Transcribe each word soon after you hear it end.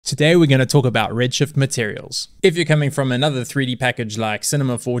Today we're going to talk about Redshift materials. If you're coming from another 3D package like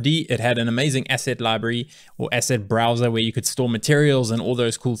Cinema 4D, it had an amazing asset library or asset browser where you could store materials and all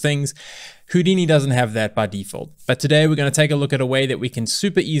those cool things. Houdini doesn't have that by default. But today we're going to take a look at a way that we can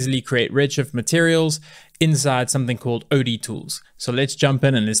super easily create Redshift materials inside something called OD Tools. So let's jump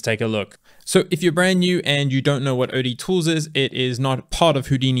in and let's take a look. So if you're brand new and you don't know what OD Tools is, it is not part of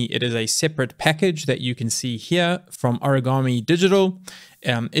Houdini. It is a separate package that you can see here from Origami Digital.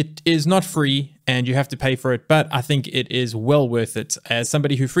 It is not free and you have to pay for it, but I think it is well worth it. As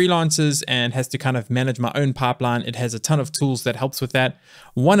somebody who freelances and has to kind of manage my own pipeline, it has a ton of tools that helps with that.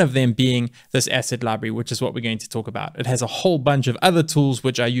 One of them being this asset library, which is what we're going to talk about. It has a whole bunch of other tools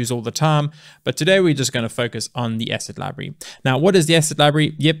which I use all the time, but today we're just going to focus on the asset library. Now, what is the asset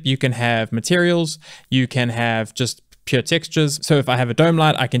library? Yep, you can have materials, you can have just pure textures. So if I have a dome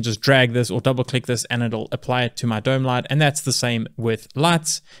light, I can just drag this or double click this and it'll apply it to my dome light. And that's the same with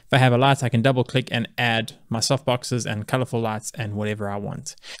lights. If I have a light, I can double click and add my softboxes and colorful lights and whatever I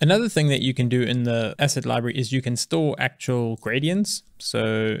want. Another thing that you can do in the asset library is you can store actual gradients.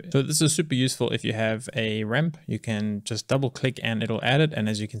 So this is super useful if you have a ramp. You can just double click and it'll add it. And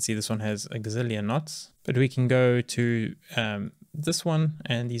as you can see, this one has a gazillion knots, but we can go to this one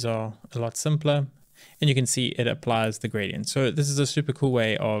and these are a lot simpler. And you can see it applies the gradient. So this is a super cool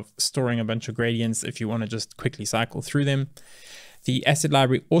way of storing a bunch of gradients if you want to just quickly cycle through them. The asset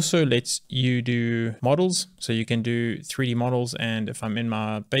library also lets you do models. So you can do 3D models. And if I'm in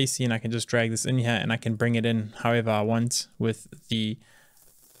my base scene, I can just drag this in here and I can bring it in however I want with the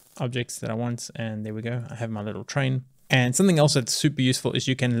objects that I want. And there we go. I have my little train. And something else that's super useful is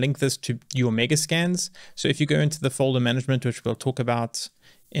you can link this to your mega scans. So if you go into the folder management, which we'll talk about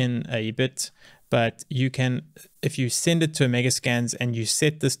in a bit, but you can, if you send it to a Megascans and you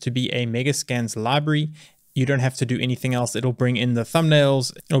set this to be a Megascans library, you don't have to do anything else. It'll bring in the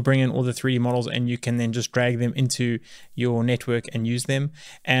thumbnails, it'll bring in all the 3D models, and you can then just drag them into your network and use them.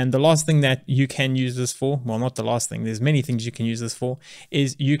 And the last thing that you can use this for, well, not the last thing, there's many things you can use this for,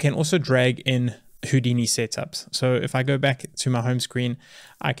 is you can also drag in Houdini setups. So if I go back to my home screen,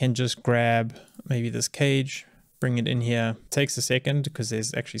 I can just grab maybe this cage, bring it in here. It takes a second because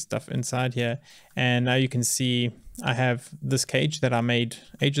there's actually stuff inside here. And now you can see I have this cage that I made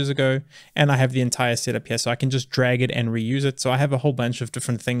ages ago and I have the entire setup here. So I can just drag it and reuse it. So I have a whole bunch of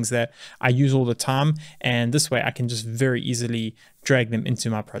different things that I use all the time. And this way I can just very easily drag them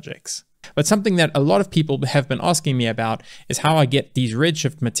into my projects. But something that a lot of people have been asking me about is how I get these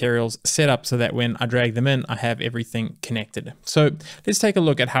Redshift materials set up so that when I drag them in, I have everything connected. So let's take a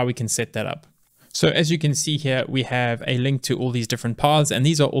look at how we can set that up. So as you can see here, we have a link to all these different paths, and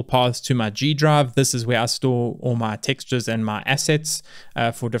these are all paths to my G drive. This is where I store all my textures and my assets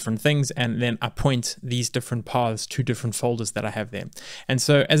for different things. And then I point these different paths to different folders that I have there. And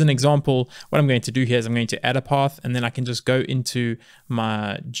so as an example, what I'm going to do here is I'm going to add a path, and then I can just go into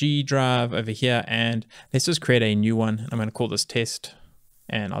my G drive over here, and let's just create a new one. I'm going to call this test.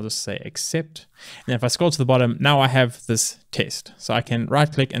 And I'll just say accept. And if I scroll to the bottom, now I have this test. So I can right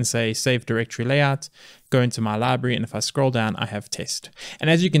click and say save directory layout, go into my library. And if I scroll down, I have test. And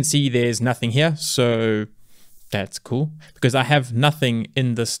as you can see, there's nothing here. So that's cool because I have nothing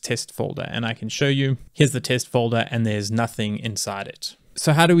in this test folder, and I can show you, here's the test folder and there's nothing inside it.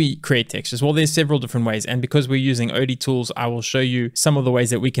 So how do we create textures? Well, there's several different ways. And because we're using OD Tools, I will show you some of the ways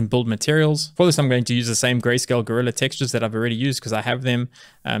that we can build materials. For this, I'm going to use the same grayscale gorilla textures that I've already used because I have them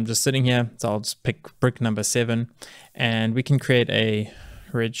just sitting here. So I'll just pick brick number 7 and we can create a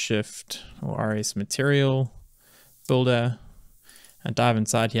Redshift or RS material builder and dive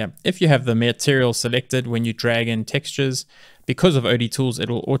inside here. If you have the material selected when you drag in textures, because of OD Tools, it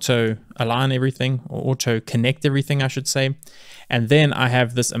will auto align everything or auto connect everything, I should say. And then I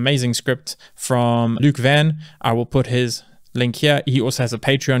have this amazing script from Luke Van. I will put his link here. He also has a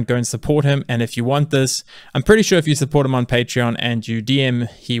Patreon. Go and support him. And if you want this, I'm pretty sure if you support him on Patreon and you DM,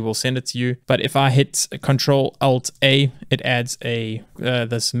 he will send it to you. But if I hit Control-Alt-A, it adds a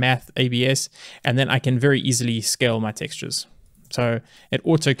this math ABS, and then I can very easily scale my textures. So it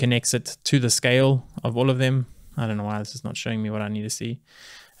auto connects it to the scale of all of them. I don't know why this is not showing me what I need to see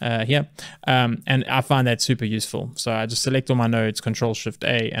here. And I find that super useful. So I just select all my nodes,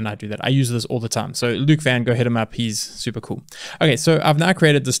 Control-Shift-A, and I do that. I use this all the time. So Luke Van, go hit him up. He's super cool. Okay, so I've now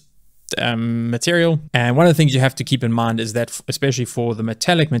created this material, and one of the things you have to keep in mind is that, especially for the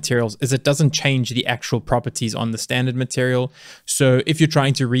metallic materials, is it doesn't change the actual properties on the standard material. So if you're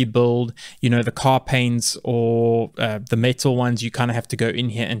trying to rebuild, you know, the car paints or the metal ones, you kind of have to go in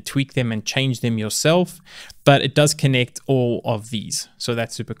here and tweak them and change them yourself, but it does connect all of these. So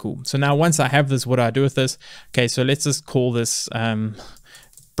that's super cool. So now once I have this, what do I do with this? Okay, so let's just call this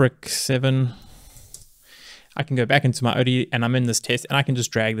brick 7. I can go back into my OD and I'm in this test and I can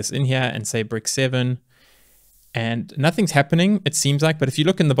just drag this in here and say brick 7 and nothing's happening, it seems like. But if you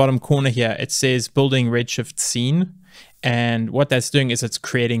look in the bottom corner here, it says building Redshift scene. And what that's doing is it's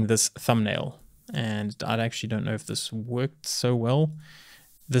creating this thumbnail. And I actually don't know if this worked so well.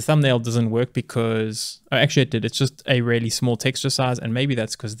 The thumbnail doesn't work because, oh, actually it did. It's just a really small texture size. And maybe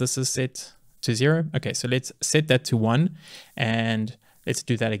that's because this is set to 0. Okay, so let's set that to 1 and let's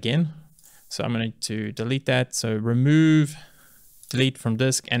do that again. So I'm going to delete that. So remove, delete from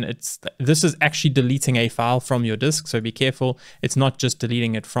disk, and this is actually deleting a file from your disk. So be careful. It's not just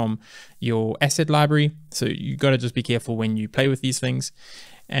deleting it from your asset library. So you got to just be careful when you play with these things.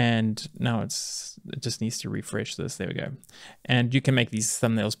 And now it just needs to refresh this. There we go. And you can make these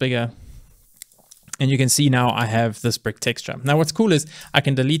thumbnails bigger. And you can see now I have this brick texture. Now what's cool is I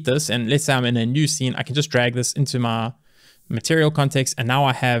can delete this, and let's say I'm in a new scene. I can just drag this into my material context, and now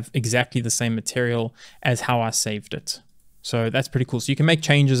I have exactly the same material as how I saved it. So that's pretty cool. So you can make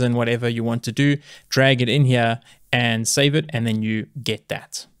changes in whatever you want to do, drag it in here and save it, and then you get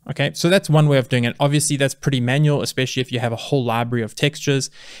that. Okay, so that's one way of doing it. Obviously that's pretty manual, especially if you have a whole library of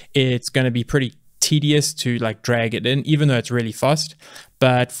textures. It's going to be pretty tedious to like drag it in, even though it's really fast.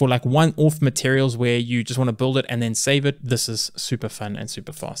 But for like one-off materials where you just want to build it and then save it, this is super fun and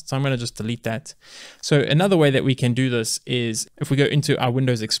super fast. So I'm going to just delete that. So another way that we can do this is if we go into our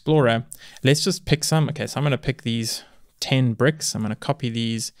Windows Explorer, let's just pick some. Okay, so I'm going to pick these 10 bricks. I'm going to copy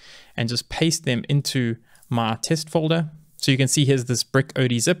these and just paste them into my test folder. So you can see here's this brick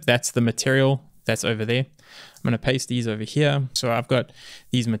OD zip. That's the material that's over there. I'm going to paste these over here. So I've got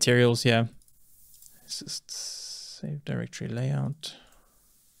these materials here. Let's just save directory layout.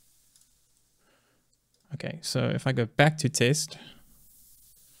 Okay, so if I go back to test,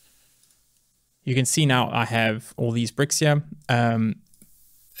 you can see now I have all these bricks here.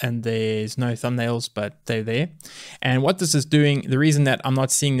 And there's no thumbnails, but they're there. And what this is doing, the reason that I'm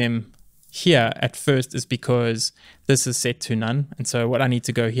not seeing them here at first is because this is set to none. And so what I need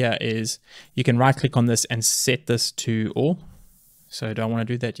to go here is you can right click on this and set this to all. So do I want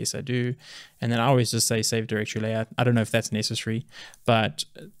to do that? Yes, I do. And then I always just say save directory layout. I don't know if that's necessary, but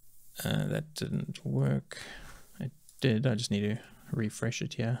that didn't work. It did. I just need to refresh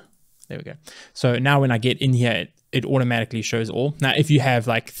it here. There we go. So now when I get in here, it automatically shows all. Now, if you have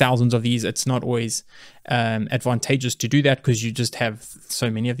like thousands of these, it's not always advantageous to do that because you just have so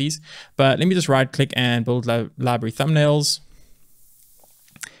many of these. But let me just right click and build library thumbnails.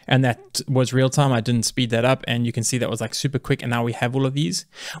 And that was real time. I didn't speed that up, and you can see that was like super quick. And now we have all of these.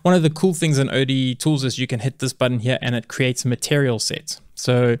 One of the cool things in OD tools is you can hit this button here and it creates material sets.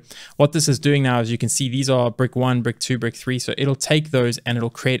 So what this is doing now is you can see these are brick 1, brick 2, brick 3. So it'll take those and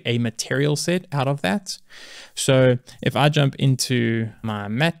it'll create a material set out of that. So if I jump into my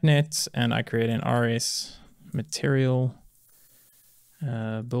MatNet and I create an RS material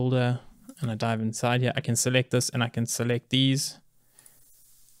builder and I dive inside here, I can select this and I can select these.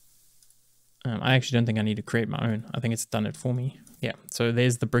 I actually don't think I need to create my own. I think it's done it for me. Yeah, so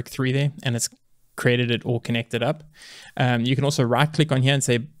there's the brick 3 there, and it's created it all connected up. You can also right click on here and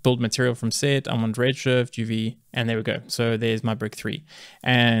say build material from set. I'm on Redshift, UV, and there we go. So there's my brick 3.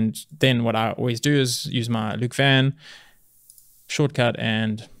 And then what I always do is use my Luke Van shortcut,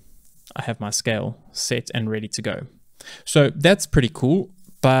 and I have my scale set and ready to go. So that's pretty cool.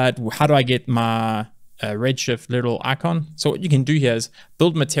 But how do I get my Redshift little icon? So what you can do here is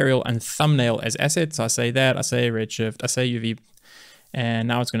build material and thumbnail as assets. So I say that, I say Redshift, I say UV, and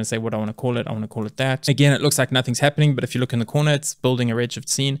now it's going to say what I want to call it. I want to call it that. Again, it looks like nothing's happening, but if you look in the corner, it's building a Redshift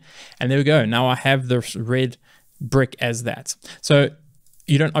scene, and there we go. Now I have the red brick as that. So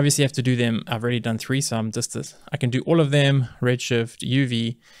you don't obviously have to do them. I've already done 3, so I can do all of them, Redshift,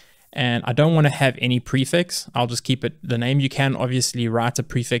 UV, and I don't want to have any prefix. I'll just keep it the name. You can obviously write a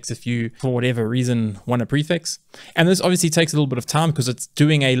prefix if you, for whatever reason, want a prefix. And this obviously takes a little bit of time because it's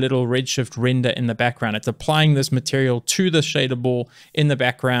doing a little Redshift render in the background. It's applying this material to the shader ball in the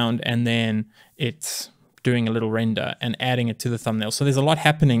background, and then it's doing a little render and adding it to the thumbnail. So there's a lot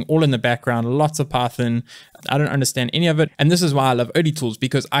happening all in the background, lots of Python. I don't understand any of it. And this is why I love OD tools,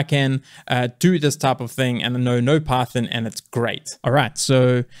 because I can do this type of thing and know no Python, and it's great. All right,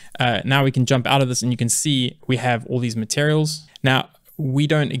 so now we can jump out of this and you can see we have all these materials. Now, we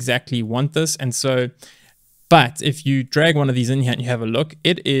don't exactly want this. And so, but if you drag one of these in here and you have a look,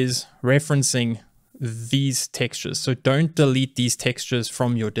 it is referencing these textures. So don't delete these textures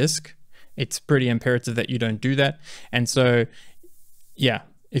from your disk. It's pretty imperative that you don't do that. And so, yeah,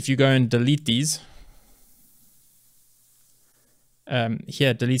 if you go and delete these,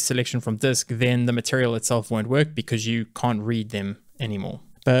 here, delete selection from disk, then the material itself won't work because you can't read them anymore.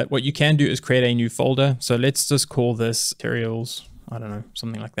 But what you can do is create a new folder. So let's just call this materials, I don't know,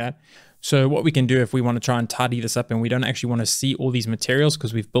 something like that. So what we can do if we want to try and tidy this up and we don't actually want to see all these materials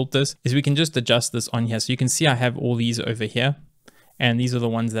because we've built this, is we can just adjust this on here. So you can see I have all these over here. And these are the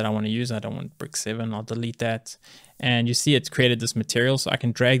ones that I want to use. I don't want brick 7. I'll delete that. And you see it's created this material. So I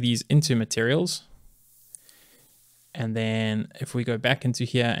can drag these into materials. And then if we go back into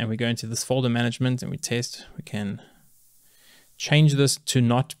here and we go into this folder management and we test, we can change this to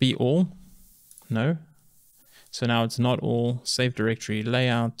not be all. No. So now it's not all. Save directory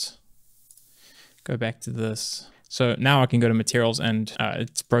layout. Go back to this. So now I can go to materials and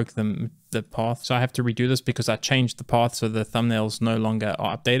it's broke the path. So I have to redo this because I changed the path so the thumbnails no longer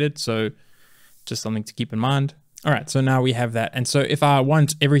are updated. So just something to keep in mind. All right, so now we have that. And so if I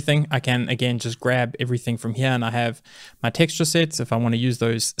want everything, I can again just grab everything from here and I have my texture sets if I want to use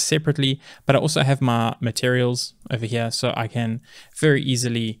those separately, but I also have my materials over here. So I can very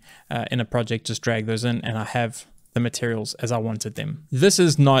easily in a project just drag those in and I have the materials as I wanted them. This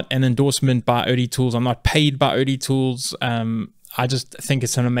is not an endorsement by OD Tools. I'm not paid by OD Tools. I just think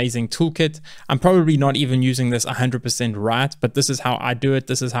it's an amazing toolkit. I'm probably not even using this 100% right, but this is how I do it.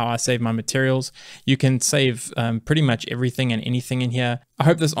 This is how I save my materials. You can save pretty much everything and anything in here. I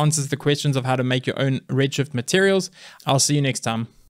hope this answers the questions of how to make your own Redshift materials. I'll see you next time.